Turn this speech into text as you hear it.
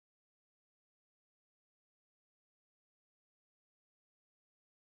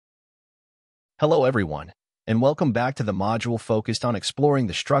Hello everyone, and welcome back to the module focused on exploring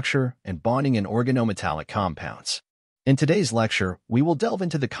the structure and bonding in organometallic compounds. In today's lecture, we will delve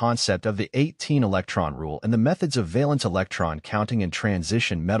into the concept of the 18-electron rule and the methods of valence electron counting in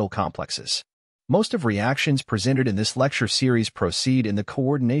transition metal complexes. Most of reactions presented in this lecture series proceed in the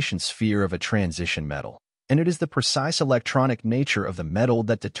coordination sphere of a transition metal, and it is the precise electronic nature of the metal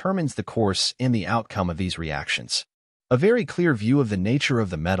that determines the course and the outcome of these reactions. A very clear view of the nature of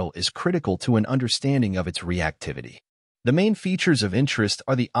the metal is critical to an understanding of its reactivity. The main features of interest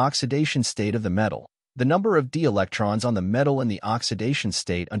are the oxidation state of the metal, the number of d-electrons on the metal in the oxidation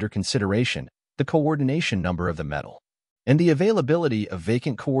state under consideration, the coordination number of the metal, and the availability of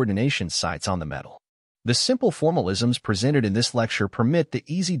vacant coordination sites on the metal. The simple formalisms presented in this lecture permit the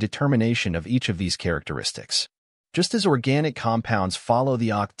easy determination of each of these characteristics. Just as organic compounds follow the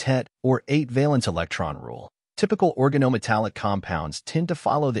octet or 8-valence electron rule, typical organometallic compounds tend to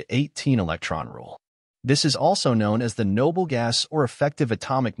follow the 18-electron rule. This is also known as the noble gas or effective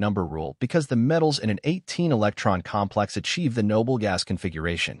atomic number rule because the metals in an 18-electron complex achieve the noble gas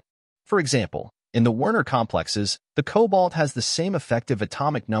configuration. For example, in the Werner complexes, the cobalt has the same effective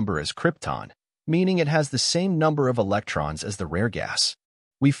atomic number as krypton, meaning it has the same number of electrons as the rare gas.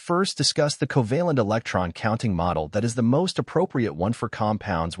 We first discussed the covalent electron counting model that is the most appropriate one for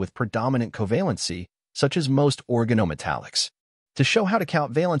compounds with predominant covalency, such as most organometallics. To show how to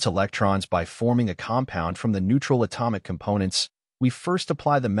count valence electrons by forming a compound from the neutral atomic components, we first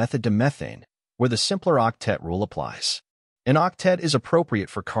apply the method to methane, where the simpler octet rule applies. An octet is appropriate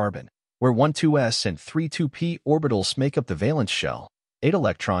for carbon, where 1 2s and 3 2p orbitals make up the valence shell. 8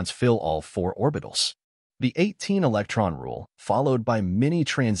 electrons fill all 4 orbitals. The 18-electron rule, followed by many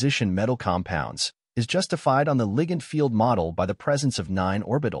transition metal compounds, is justified on the ligand field model by the presence of 9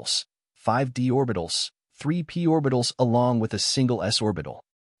 orbitals. 5 d orbitals, 3 p orbitals along with a single s orbital.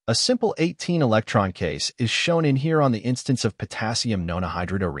 A simple 18-electron case is shown in here on the instance of potassium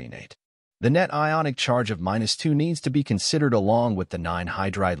nonahydradorenate. The net ionic charge of -2 needs to be considered along with the 9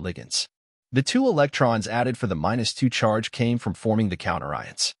 hydride ligands. The 2 electrons added for the -2 charge came from forming the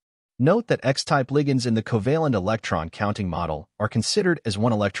counterions. Note that X-type ligands in the covalent electron counting model are considered as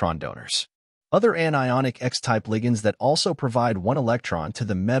 1-electron donors. Other anionic X-type ligands that also provide 1 electron to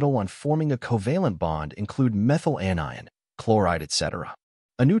the metal on forming a covalent bond include methyl anion, chloride, etc.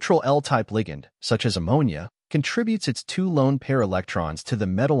 A neutral L-type ligand, such as ammonia, contributes its 2 lone pair electrons to the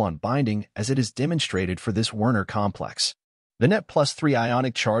metal on binding as it is demonstrated for this Werner complex. The net +3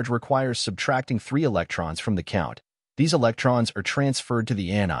 ionic charge requires subtracting 3 electrons from the count. These electrons are transferred to the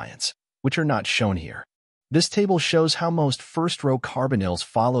anions, which are not shown here. This table shows how most first-row carbonyls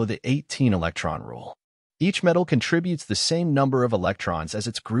follow the 18-electron rule. Each metal contributes the same number of electrons as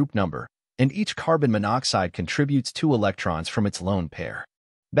its group number, and each carbon monoxide contributes 2 electrons from its lone pair.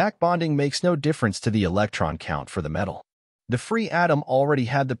 Back bonding makes no difference to the electron count for the metal. The free atom already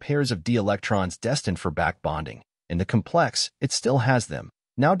had the pairs of d-electrons destined for back bonding. In the complex, it still has them,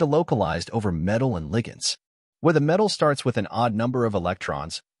 now delocalized over metal and ligands. Where the metal starts with an odd number of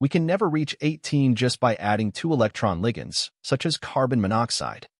electrons, we can never reach 18 just by adding 2 electron ligands, such as carbon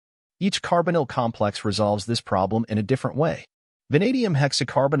monoxide. Each carbonyl complex resolves this problem in a different way. Vanadium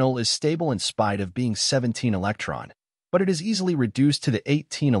hexacarbonyl is stable in spite of being 17-electron, but it is easily reduced to the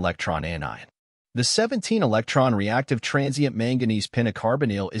 18-electron anion. The 17-electron reactive transient manganese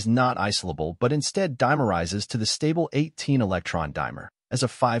pentacarbonyl is not isolable but instead dimerizes to the stable 18-electron dimer as a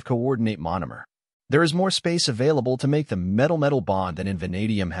 5-coordinate monomer. There is more space available to make the metal-metal bond than in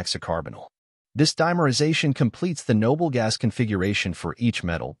vanadium hexacarbonyl. This dimerization completes the noble gas configuration for each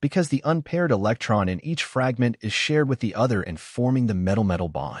metal because the unpaired electron in each fragment is shared with the other in forming the metal-metal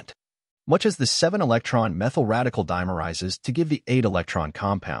bond. Much as the 7-electron methyl radical dimerizes to give the 8-electron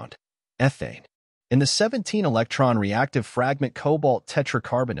compound, ethane. In the 17-electron reactive fragment cobalt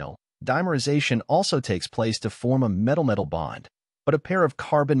tetracarbonyl, dimerization also takes place to form a metal-metal bond, but a pair of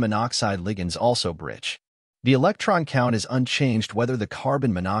carbon monoxide ligands also bridge. The electron count is unchanged whether the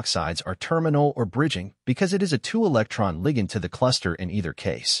carbon monoxides are terminal or bridging because it is a 2-electron ligand to the cluster in either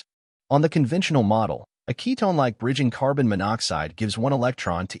case. On the conventional model, a ketone-like bridging carbon monoxide gives 1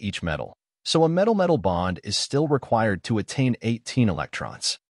 electron to each metal, so a metal-metal bond is still required to attain 18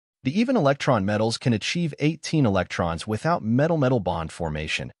 electrons. The even electron metals can achieve 18 electrons without metal-metal bond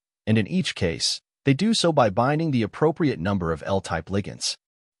formation, and in each case, they do so by binding the appropriate number of L-type ligands.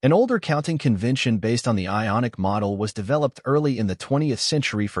 An older counting convention based on the ionic model was developed early in the 20th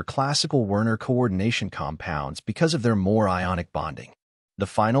century for classical Werner coordination compounds because of their more ionic bonding. The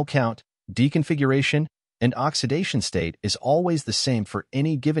final count, deconfiguration, and oxidation state is always the same for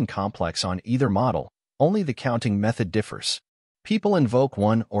any given complex on either model, only the counting method differs. People invoke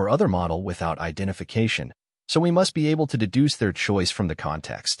one or other model without identification, so we must be able to deduce their choice from the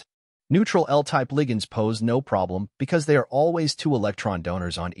context. Neutral L-type ligands pose no problem because they are always two electron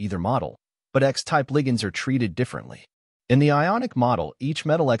donors on either model, but X-type ligands are treated differently. In the ionic model, each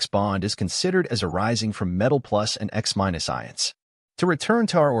metal X bond is considered as arising from metal plus and X minus ions. To return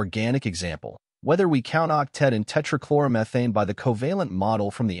to our organic example, whether we count octet and tetrachloromethane by the covalent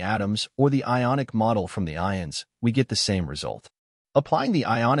model from the atoms or the ionic model from the ions, we get the same result. Applying the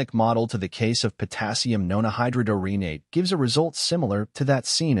ionic model to the case of potassium nonanhydrodorenate gives a result similar to that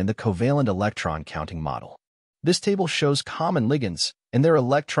seen in the covalent electron counting model. This table shows common ligands and their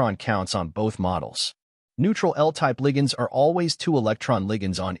electron counts on both models. Neutral L-type ligands are always two electron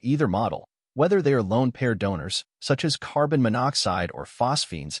ligands on either model, whether they are lone pair donors, such as carbon monoxide or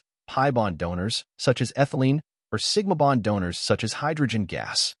phosphines, pi bond donors, such as ethylene, or sigma bond donors, such as hydrogen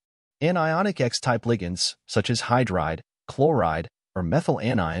gas. Anionic X-type ligands, such as hydride, chloride, or methyl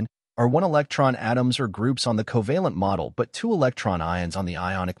anion, are one-electron atoms or groups on the covalent model but two-electron ions on the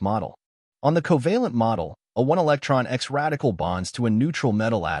ionic model. On the covalent model, a one-electron X radical bonds to a neutral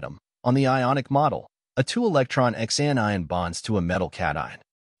metal atom. On the ionic model, a two-electron X anion bonds to a metal cation.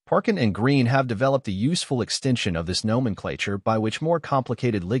 Parkin and Green have developed a useful extension of this nomenclature by which more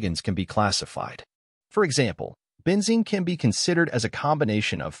complicated ligands can be classified. For example, benzene can be considered as a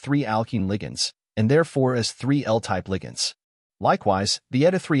combination of three alkene ligands, and therefore as three L-type ligands. Likewise, the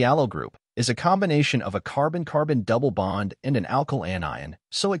eta-3-allo group is a combination of a carbon-carbon double bond and an alkyl anion,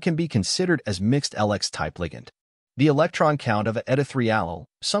 so it can be considered as mixed LX-type ligand. The electron count of a eta-3-allo,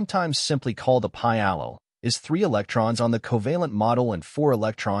 sometimes simply called a pi-allo, is 3 electrons on the covalent model and 4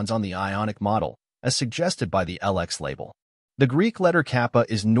 electrons on the ionic model, as suggested by the LX label. The Greek letter kappa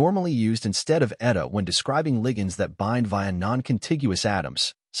is normally used instead of eta when describing ligands that bind via non-contiguous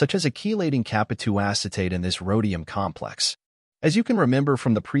atoms, such as a chelating kappa-2 acetate in this rhodium complex. As you can remember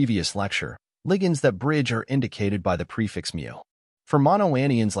from the previous lecture, ligands that bridge are indicated by the prefix mu. For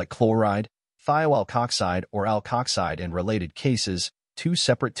monoanions like chloride, thioalkoxide, or alkoxide and related cases, two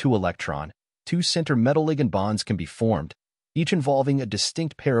separate two-electron, two-center metal ligand bonds can be formed, each involving a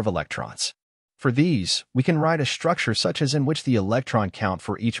distinct pair of electrons. For these, we can write a structure such as in which the electron count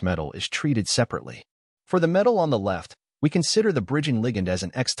for each metal is treated separately. For the metal on the left, we consider the bridging ligand as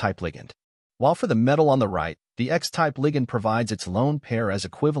an X-type ligand, while for the metal on the right, the X-type ligand provides its lone pair as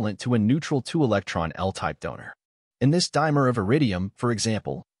equivalent to a neutral two-electron L-type donor. In this dimer of iridium, for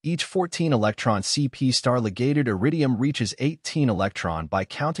example, each 14-electron Cp* ligated iridium reaches 18 electron by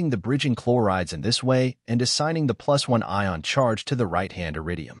counting the bridging chlorides in this way and assigning the +1 ion charge to the right-hand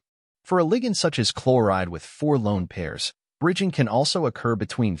iridium. For a ligand such as chloride with 4 lone pairs, bridging can also occur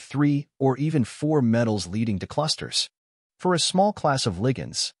between 3 or even 4 metals leading to clusters. For a small class of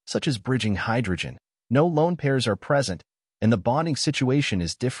ligands, such as bridging hydrogen, no lone pairs are present, and the bonding situation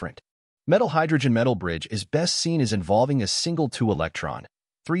is different. Metal-hydrogen-metal bridge is best seen as involving a single 2-electron,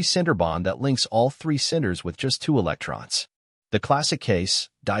 3-center bond that links all 3 centers with just 2 electrons. The classic case,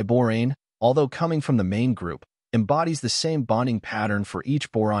 diborane, although coming from the main group, embodies the same bonding pattern for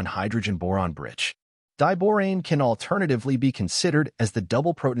each boron-hydrogen-boron bridge. Diborane can alternatively be considered as the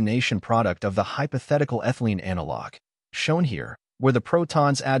double protonation product of the hypothetical ethylene analog, shown here, where the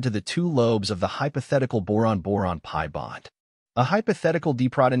protons add to the 2 lobes of the hypothetical boron-boron pi bond. A hypothetical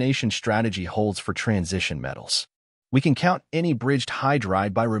deprotonation strategy holds for transition metals. We can count any bridged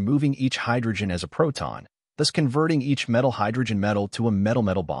hydride by removing each hydrogen as a proton, thus converting each metal-hydrogen metal to a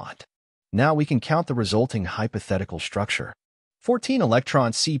metal-metal bond. Now we can count the resulting hypothetical structure.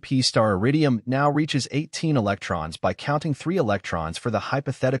 14-electron Cp* iridium now reaches 18 electrons by counting 3 electrons for the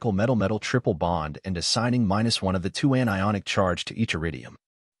hypothetical metal-metal triple bond and assigning -1 of the 2 anionic charge to each iridium.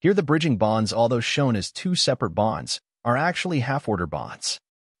 Here the bridging bonds, although shown as 2 separate bonds, are actually half-order bonds.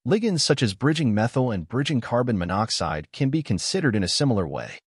 Ligands such as bridging methyl and bridging carbon monoxide can be considered in a similar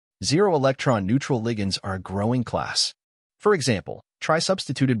way. Zero-electron neutral ligands are a growing class. For example,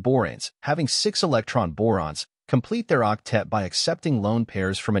 trisubstituted boranes, having 6-electron borons, complete their octet by accepting lone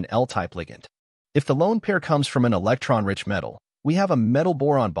pairs from an L-type ligand. If the lone pair comes from an electron-rich metal, we have a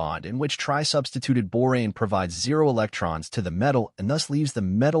metal-boron bond in which trisubstituted borane provides 0 electrons to the metal and thus leaves the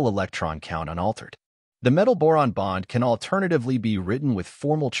metal electron count unaltered. The metal-boron bond can alternatively be written with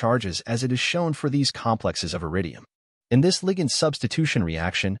formal charges as it is shown for these complexes of iridium. In this ligand substitution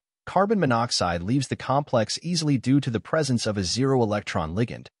reaction, carbon monoxide leaves the complex easily due to the presence of a 0-electron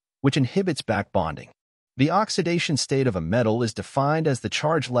ligand, which inhibits back bonding. The oxidation state of a metal is defined as the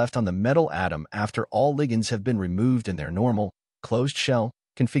charge left on the metal atom after all ligands have been removed in their normal, closed shell,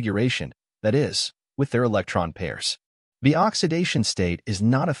 configuration, that is, with their electron pairs. The oxidation state is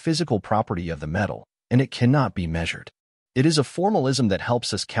not a physical property of the metal, and it cannot be measured. It is a formalism that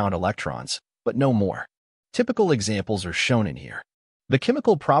helps us count electrons, but no more. Typical examples are shown in here. The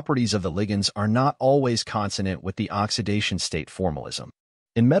chemical properties of the ligands are not always consonant with the oxidation state formalism.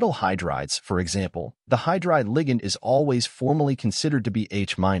 In metal hydrides, for example, the hydride ligand is always formally considered to be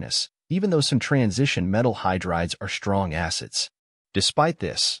H-, even though some transition metal hydrides are strong acids. Despite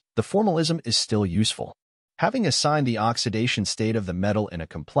this, the formalism is still useful. Having assigned the oxidation state of the metal in a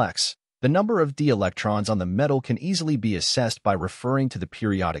complex, the number of d-electrons on the metal can easily be assessed by referring to the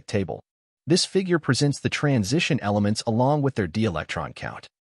periodic table. This figure presents the transition elements along with their d-electron count.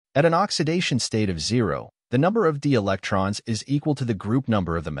 At an oxidation state of 0, the number of d-electrons is equal to the group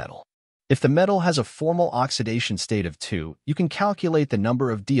number of the metal. If the metal has a formal oxidation state of 2, you can calculate the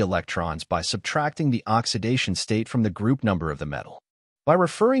number of d-electrons by subtracting the oxidation state from the group number of the metal. By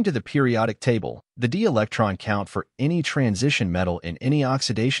referring to the periodic table, the d-electron count for any transition metal in any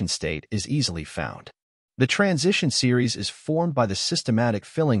oxidation state is easily found. The transition series is formed by the systematic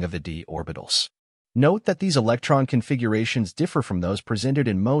filling of the d orbitals. Note that these electron configurations differ from those presented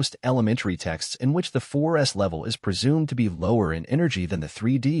in most elementary texts in which the 4s level is presumed to be lower in energy than the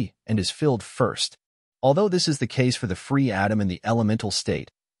 3d and is filled first. Although this is the case for the free atom in the elemental state,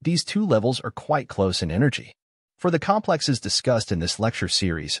 these two levels are quite close in energy. For the complexes discussed in this lecture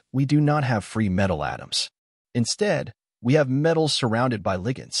series, we do not have free metal atoms. Instead, we have metals surrounded by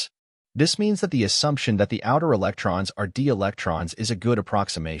ligands. This means that the assumption that the outer electrons are d-electrons is a good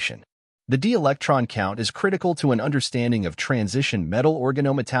approximation. The d-electron count is critical to an understanding of transition metal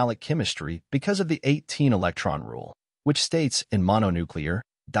organometallic chemistry because of the 18-electron rule, which states in mononuclear,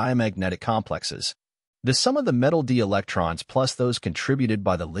 diamagnetic complexes, the sum of the metal d-electrons plus those contributed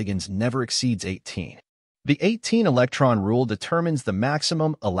by the ligands never exceeds 18. The 18-electron rule determines the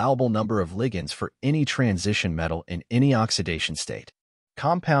maximum allowable number of ligands for any transition metal in any oxidation state.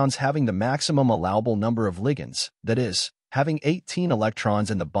 Compounds having the maximum allowable number of ligands, that is, having 18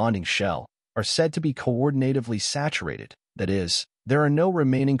 electrons in the bonding shell, are said to be coordinatively saturated, that is, there are no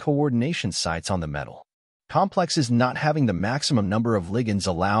remaining coordination sites on the metal. Complexes not having the maximum number of ligands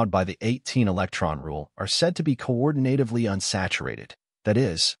allowed by the 18-electron rule are said to be coordinatively unsaturated, that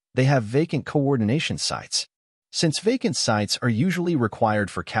is, they have vacant coordination sites. Since vacant sites are usually required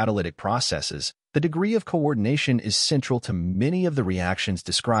for catalytic processes, the degree of coordination is central to many of the reactions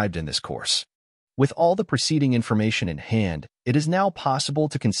described in this course. With all the preceding information in hand, it is now possible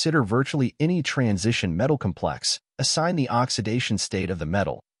to consider virtually any transition metal complex, assign the oxidation state of the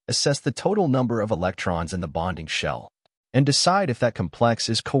metal, assess the total number of electrons in the bonding shell, and decide if that complex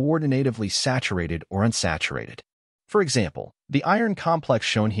is coordinatively saturated or unsaturated. For example, the iron complex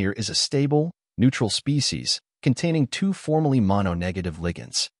shown here is a stable, neutral species containing two formally mononegative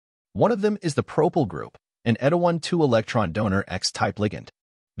ligands. One of them is the propyl group, an eta-1 2-electron donor X-type ligand.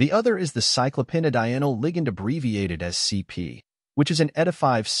 The other is the cyclopentadienyl ligand abbreviated as CP, which is an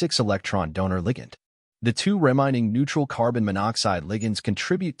eta-5 6-electron donor ligand. The two remaining neutral carbon monoxide ligands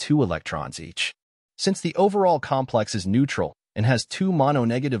contribute 2 electrons each. Since the overall complex is neutral and has two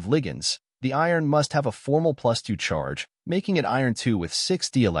mononegative ligands, the iron must have a formal +2 charge, making it iron 2 with 6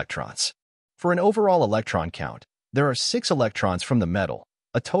 d-electrons. For an overall electron count, there are 6 electrons from the metal,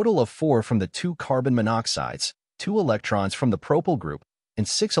 a total of 4 from the 2 carbon monoxides, 2 electrons from the propyl group, and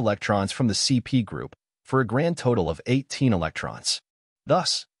 6 electrons from the CP group, for a grand total of 18 electrons.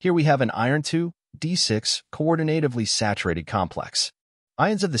 Thus, here we have an iron 2, D6 coordinatively saturated complex.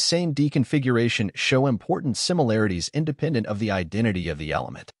 Ions of the same D configuration show important similarities independent of the identity of the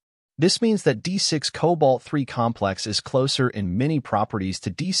element. This means that D6 cobalt 3 complex is closer in many properties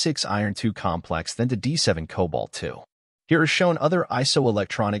to D6 iron 2 complex than to D7 cobalt 2. Here are shown other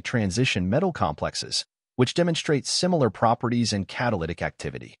isoelectronic transition metal complexes, which demonstrate similar properties and catalytic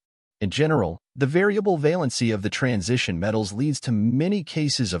activity. In general, the variable valency of the transition metals leads to many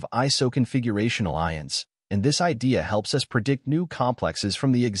cases of isoconfigurational ions, and this idea helps us predict new complexes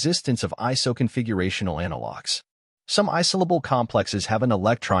from the existence of isoconfigurational analogs. Some isolable complexes have an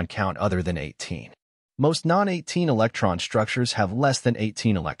electron count other than 18. Most non-18 electron structures have less than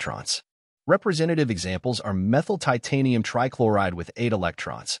 18 electrons. Representative examples are methyl titanium trichloride with 8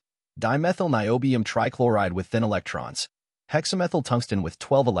 electrons, dimethyl niobium trichloride with 10 electrons, hexamethyl tungsten with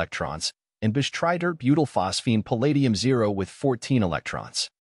 12 electrons, and bish-tridirt butyl phosphine palladium 0 with 14 electrons.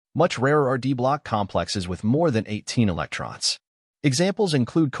 Much rarer are D-block complexes with more than 18 electrons. Examples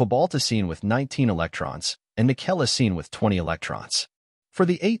include cobaltocene with 19 electrons and nickelocene with 20 electrons. For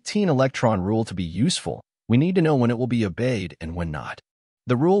the 18-electron rule to be useful, we need to know when it will be obeyed and when not.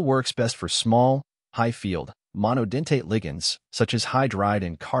 The rule works best for small, high-field, monodentate ligands, such as hydride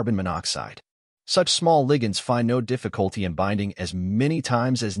and carbon monoxide. Such small ligands find no difficulty in binding as many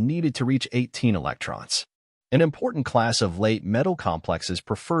times as needed to reach 18 electrons. An important class of late metal complexes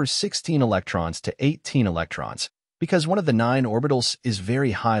prefers 16 electrons to 18 electrons because one of the 9 orbitals is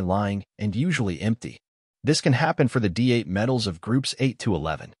very high-lying and usually empty. This can happen for the d8 metals of groups 8 to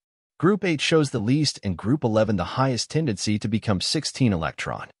 11. Group 8 shows the least and group 11 the highest tendency to become 16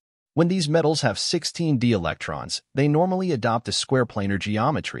 electron. When these metals have 16 d-electrons, they normally adopt a square planar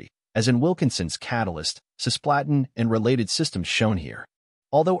geometry, as in Wilkinson's catalyst, cisplatin, and related systems shown here.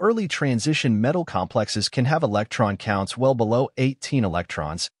 Although early transition metal complexes can have electron counts well below 18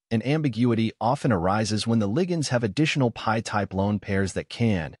 electrons, an ambiguity often arises when the ligands have additional pi-type lone pairs that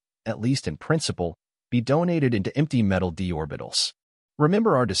can, at least in principle, be donated into empty metal d orbitals.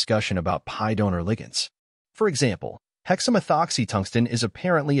 Remember our discussion about pi donor ligands. For example, hexamethoxytungsten is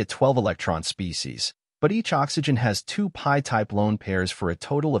apparently a 12-electron species, but each oxygen has 2 pi-type lone pairs for a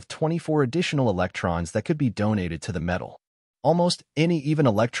total of 24 additional electrons that could be donated to the metal. Almost any even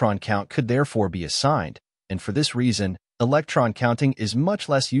electron count could therefore be assigned, and for this reason, electron counting is much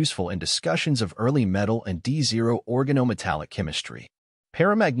less useful in discussions of early metal and d0 organometallic chemistry.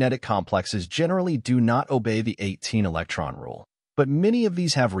 Paramagnetic complexes generally do not obey the 18-electron rule, but many of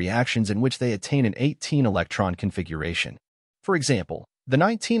these have reactions in which they attain an 18-electron configuration. For example, the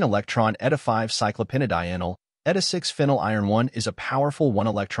 19-electron eta-5-cyclopentadienyl eta-6-phenyl iron 1 is a powerful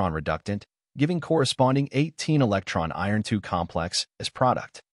 1-electron reductant, giving corresponding 18-electron iron 2 complex as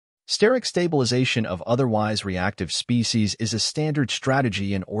product. Steric stabilization of otherwise reactive species is a standard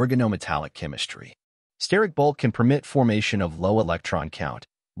strategy in organometallic chemistry. Steric bulk can permit formation of low electron count,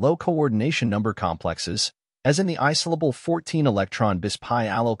 low coordination number complexes, as in the isolable 14-electron bis-pi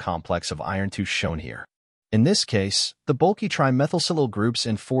allyl complex of iron 2 shown here. In this case, the bulky trimethylsilyl groups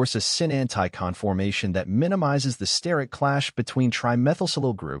enforce a syn-anticonformation that minimizes the steric clash between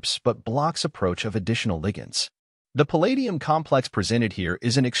trimethylsilyl groups but blocks approach of additional ligands. The palladium complex presented here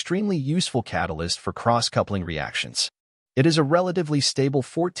is an extremely useful catalyst for cross-coupling reactions. It is a relatively stable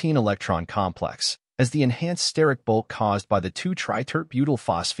 14-electron complex, as the enhanced steric bulk caused by the 2-tritert-butyl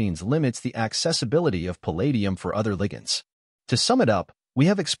phosphines limits the accessibility of palladium for other ligands. To sum it up, we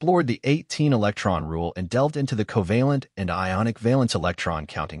have explored the 18-electron rule and delved into the covalent and ionic valence electron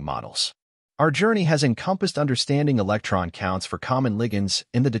counting models. Our journey has encompassed understanding electron counts for common ligands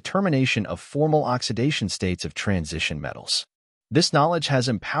and the determination of formal oxidation states of transition metals. This knowledge has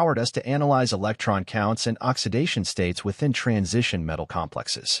empowered us to analyze electron counts and oxidation states within transition metal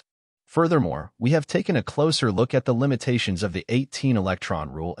complexes. Furthermore, we have taken a closer look at the limitations of the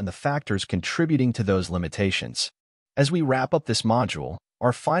 18-electron rule and the factors contributing to those limitations. As we wrap up this module,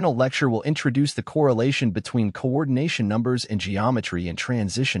 our final lecture will introduce the correlation between coordination numbers and geometry in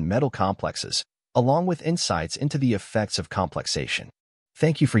transition metal complexes, along with insights into the effects of complexation.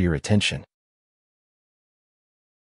 Thank you for your attention.